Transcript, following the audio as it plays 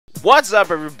What's up,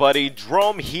 everybody?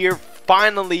 Jerome here,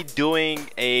 finally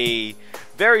doing a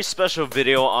very special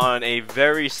video on a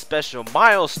very special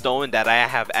milestone that I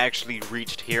have actually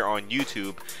reached here on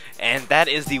YouTube, and that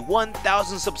is the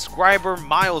 1,000 subscriber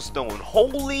milestone.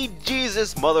 Holy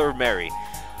Jesus, Mother of Mary.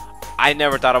 I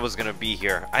never thought I was gonna be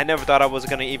here. I never thought I was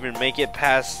gonna even make it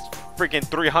past freaking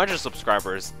 300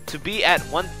 subscribers. To be at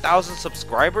 1,000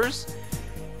 subscribers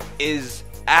is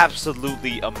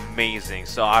absolutely amazing.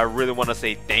 So I really want to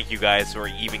say thank you guys for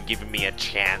even giving me a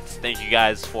chance. Thank you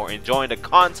guys for enjoying the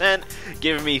content,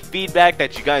 giving me feedback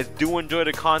that you guys do enjoy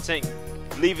the content,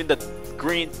 leaving the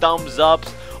green thumbs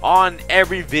ups on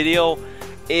every video.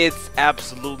 It's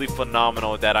absolutely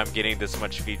phenomenal that I'm getting this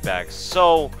much feedback.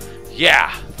 So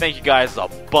yeah, thank you guys a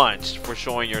bunch for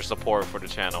showing your support for the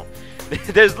channel.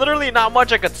 There's literally not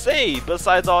much I could say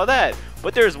besides all that,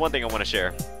 but there's one thing I want to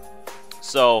share.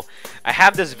 So I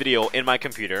have this video in my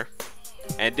computer,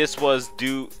 and this was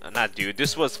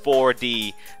this was for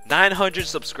the 900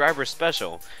 subscriber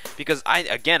special, because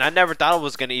I never thought I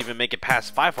was gonna even make it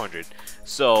past 500.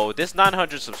 So this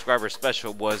 900 subscriber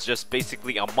special was just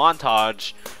basically a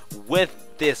montage with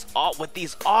these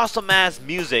awesome ass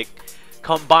music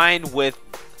combined with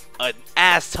an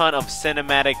ass ton of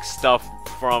cinematic stuff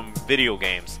from video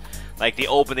games, like the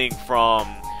opening from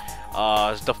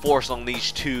The Force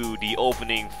Unleashed 2, the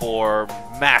opening for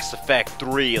Mass Effect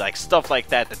 3, like stuff like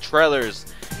that, the trailers.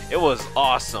 It was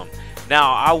awesome.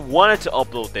 Now I wanted to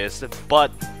upload this,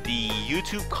 but the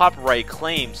YouTube copyright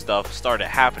claim stuff started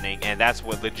happening, and that's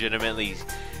what legitimately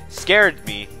scared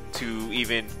me to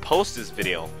even post this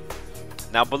video.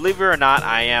 Now, believe it or not,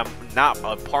 I am not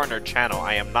a partnered channel.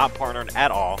 I am not partnered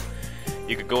at all.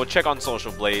 You could go check on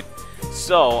Social Blade.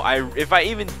 So if I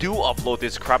even do upload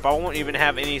this crap, I won't even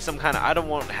have any I don't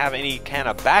want to have any kind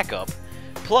of backup.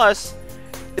 Plus,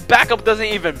 the backup doesn't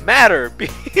even matter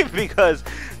because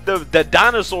the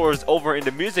dinosaurs over in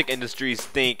the music industries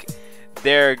think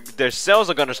their sales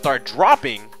are gonna start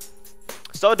dropping,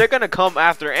 so they're gonna come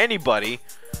after anybody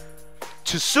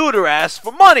to sue their ass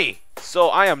for money. So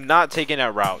I am not taking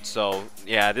that route. So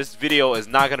yeah, this video is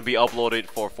not gonna be uploaded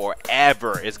for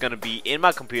forever. It's gonna be in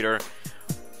my computer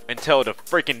until the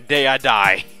freaking day I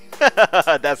die.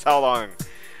 That's how long.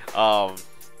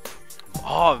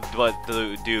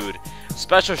 Dude,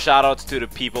 special shout outs to the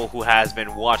people who has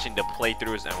been watching the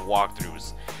playthroughs and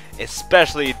walkthroughs,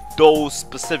 especially those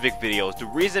specific videos. The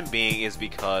reason being is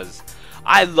because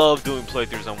I love doing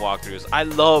playthroughs and walkthroughs. I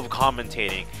love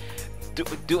commentating,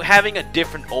 having a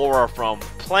different aura from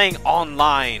playing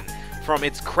online, from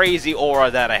its crazy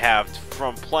aura that I have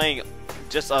from playing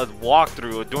just a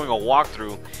walkthrough or doing a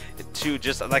walkthrough, to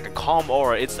just like a calm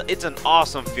aura. It's an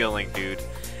awesome feeling, dude.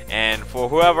 And for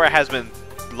whoever has been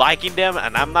liking them,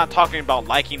 and I'm not talking about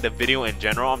liking the video in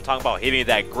general, I'm talking about hitting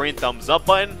that green thumbs up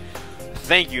button,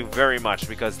 thank you very much,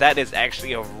 because that is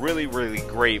actually a really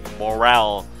great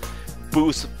morale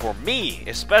boost for me,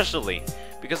 especially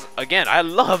because again, I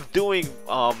love doing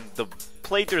the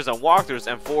playthroughs and walkthroughs,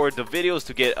 and for the videos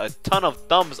to get a ton of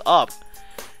thumbs up,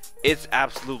 it's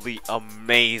absolutely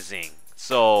amazing.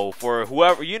 So for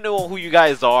whoever, you know who you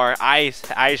guys are, I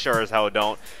sure as hell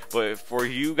don't, but for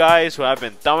you guys who have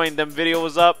been thumbing them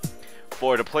videos up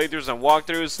for the playthroughs and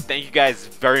walkthroughs, thank you guys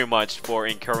very much for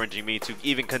encouraging me to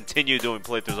even continue doing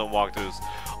playthroughs and walkthroughs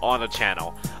on the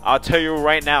channel. I'll tell you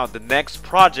right now, the next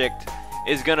project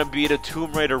is gonna be the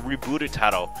Tomb Raider rebooted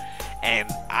title, and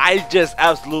I just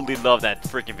absolutely love that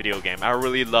freaking video game. I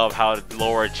really love how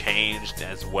Laura changed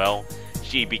as well.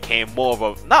 She became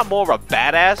not more of a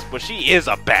badass, but she is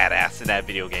a badass in that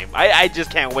video game. I just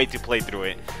can't wait to play through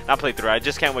it. I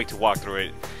just can't wait to walk through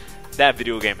it. That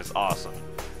video game is awesome.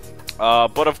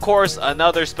 But of course,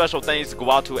 another special thanks go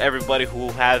out to everybody who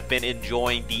have been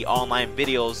enjoying the online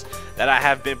videos that I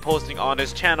have been posting on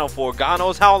this channel for God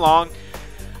knows how long.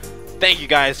 Thank you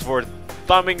guys for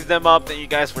thumbing them up. Thank you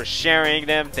guys for sharing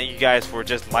them. Thank you guys for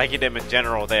just liking them in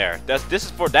general.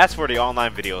 That's for the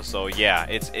online videos. So yeah,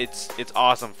 it's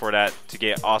awesome for that, to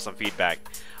get awesome feedback.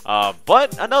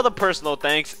 But another personal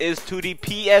thanks is to the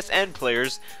PSN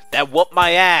players that whooped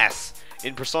my ass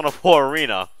in Persona 4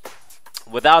 Arena.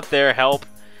 Without their help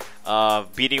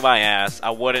beating my ass,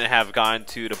 I wouldn't have gotten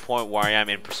to the point where I am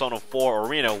in Persona 4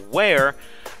 Arena, where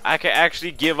I can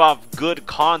actually give off good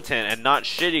content and not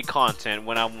shitty content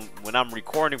when I'm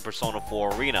recording Persona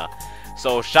 4 Arena.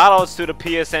 So shoutouts to the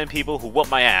PSN people who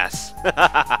whooped my ass.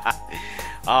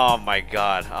 Oh my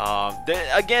god.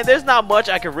 Again, there's not much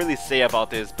I can really say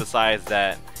about this besides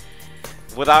that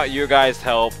without your guys'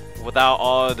 help, without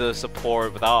all the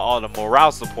support, without all the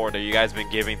morale support that you guys been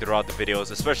giving throughout the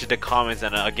videos, especially the comments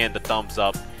and again the thumbs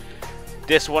up,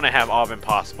 this wouldn't have all been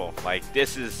possible. Like,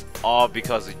 this is all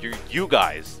because of you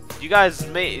guys. You guys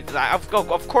made,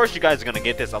 of course you guys are gonna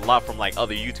get this a lot from like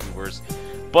other YouTubers,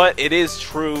 but it is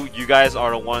true. You guys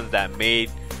are the ones that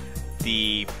made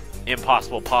the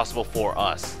impossible possible for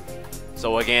us.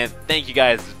 So again, thank you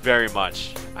guys very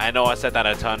much. I know I said that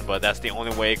a ton, but that's the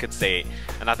only way I could say it.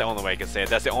 And not the only way I could say it.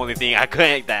 That's the only thing I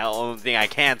couldn't. The only thing I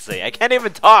can't say. I can't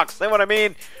even talk. Say what I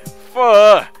mean?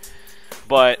 Fuh.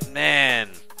 But man,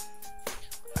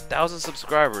 1,000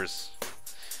 subscribers.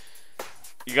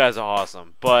 You guys are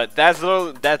awesome. But that's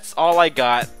all I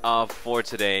got for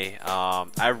today.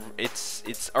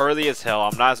 It's early as hell.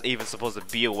 I'm not even supposed to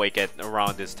be awake at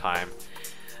around this time.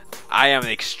 I am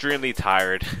extremely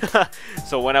tired.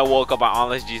 So when I woke up,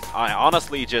 I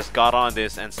honestly just got on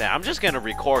this and said, I'm just gonna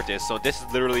record this. So this is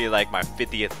literally like my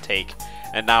 50th take,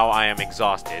 and now I am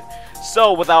exhausted.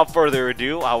 So without further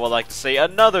ado, I would like to say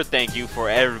another thank you for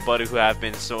everybody who have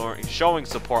been showing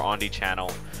support on the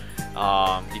channel.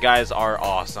 You guys are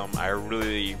awesome. I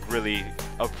really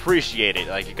appreciate it.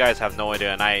 Like, you guys have no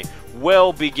idea, and I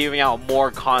will be giving out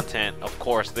more content, of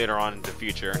course, later on in the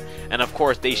future. And of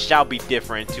course, they shall be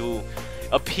different to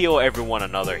appeal everyone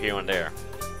another here and there.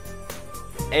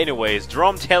 Anyways,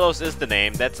 JeromeTelos is the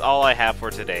name. That's all I have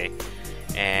for today,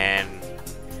 and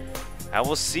I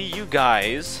will see you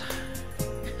guys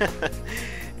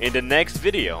in the next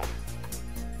video.